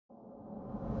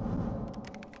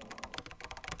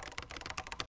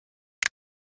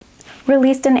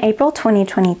Released in April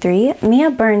 2023,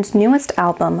 Mya Byrne's newest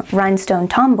album, Rhinestone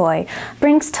Tomboy,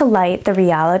 brings to light the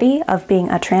reality of being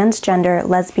a transgender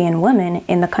lesbian woman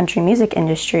in the country music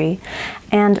industry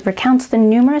and recounts the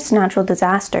numerous natural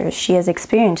disasters she has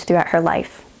experienced throughout her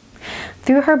life.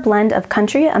 Through her blend of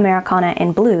country, Americana,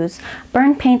 and blues,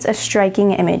 Byrne paints a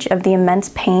striking image of the immense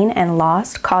pain and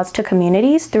loss caused to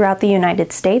communities throughout the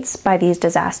United States by these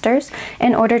disasters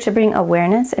in order to bring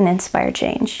awareness and inspire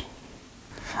change.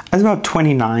 I was about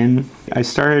 29. I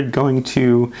started going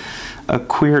to a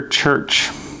queer church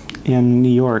in New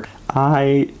York.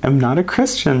 I am not a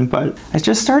Christian, but I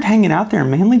just started hanging out there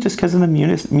mainly just because of the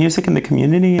music in the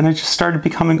community, and I just started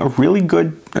becoming a really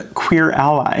good queer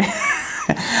ally.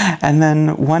 And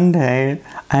then one day,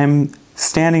 I'm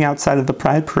standing outside of the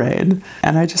Pride Parade,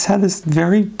 and I just had this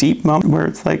very deep moment where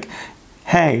it's like,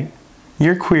 hey,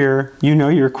 you're queer, you know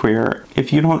you're queer.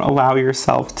 If you don't allow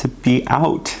yourself to be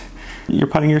out, you're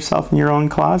putting yourself in your own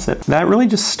closet. That really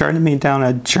just started me down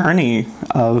a journey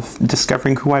of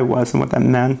discovering who I was and what that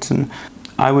meant. And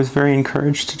I was very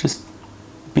encouraged to just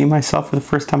be myself for the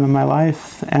first time in my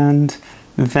life. And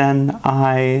then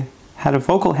I had a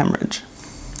vocal hemorrhage.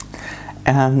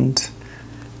 And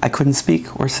I couldn't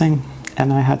speak or sing.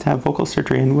 And I had to have vocal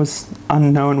surgery, and it was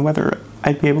unknown whether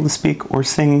I'd be able to speak or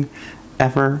sing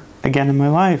ever again in my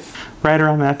life. Right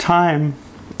around that time,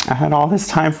 I had all this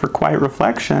time for quiet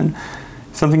reflection.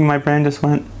 Something in my brain just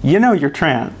went, you know you're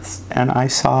trans. And I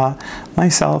saw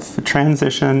myself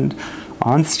transitioned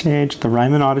on stage at the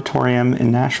Ryman Auditorium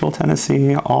in Nashville,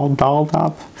 Tennessee, all dolled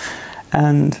up.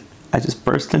 And I just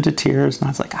burst into tears, and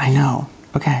I was like, I know,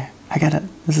 okay, I get it.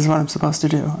 This is what I'm supposed to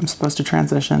do. I'm supposed to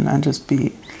transition and just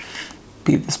be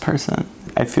this person.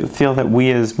 I feel that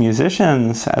we as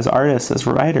musicians, as artists, as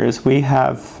writers, we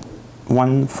have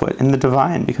one foot in the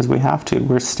divine because we have to.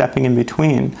 We're stepping in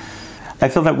between. I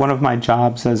feel that one of my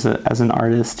jobs as an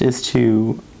artist is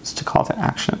to call to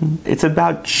action. It's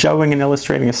about showing and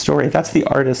illustrating a story. That's the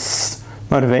artist's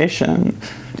motivation.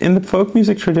 In the folk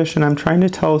music tradition, I'm trying to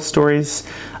tell stories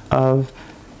of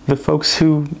the folks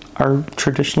who are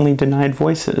traditionally denied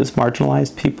voices,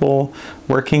 marginalized people,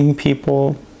 working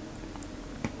people.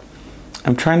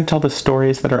 I'm trying to tell the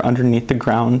stories that are underneath the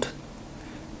ground.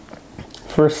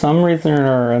 For some reason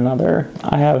or another,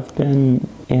 I have been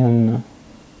in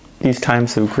these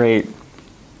times of great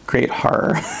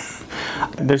horror.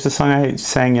 There's a song I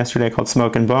sang yesterday called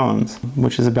Smoke and Bones,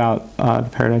 which is about the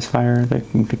Paradise Fire,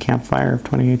 the campfire of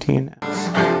 2018.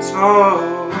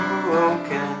 Smoke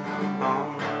and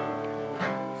bones,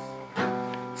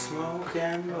 smoke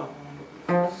and bones.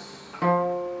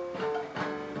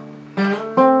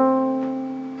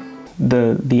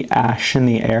 The ash in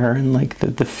the air, and like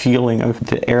the feeling of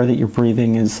the air that you're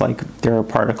breathing is like there are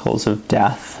particles of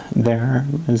death there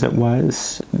as it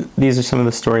was. These are some of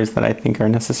the stories that I think are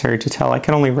necessary to tell. I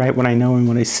can only write what I know and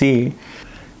what I see.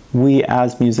 We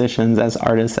as musicians, as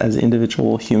artists, as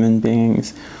individual human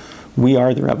beings, we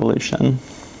are the revolution.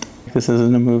 This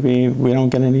isn't a movie. We don't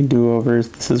get any do-overs.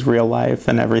 This is real life,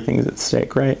 and everything's at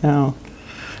stake right now.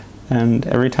 And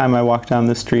every time I walk down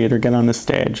the street or get on a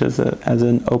stage as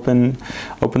an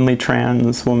openly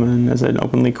trans woman, as an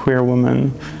openly queer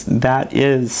woman, that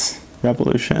is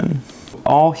revolution.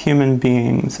 All human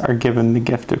beings are given the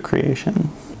gift of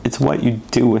creation. It's what you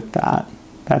do with that.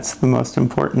 That's the most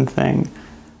important thing.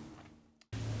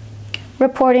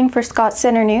 Reporting for Scott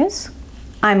Center News,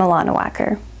 I'm Alana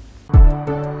Wacker.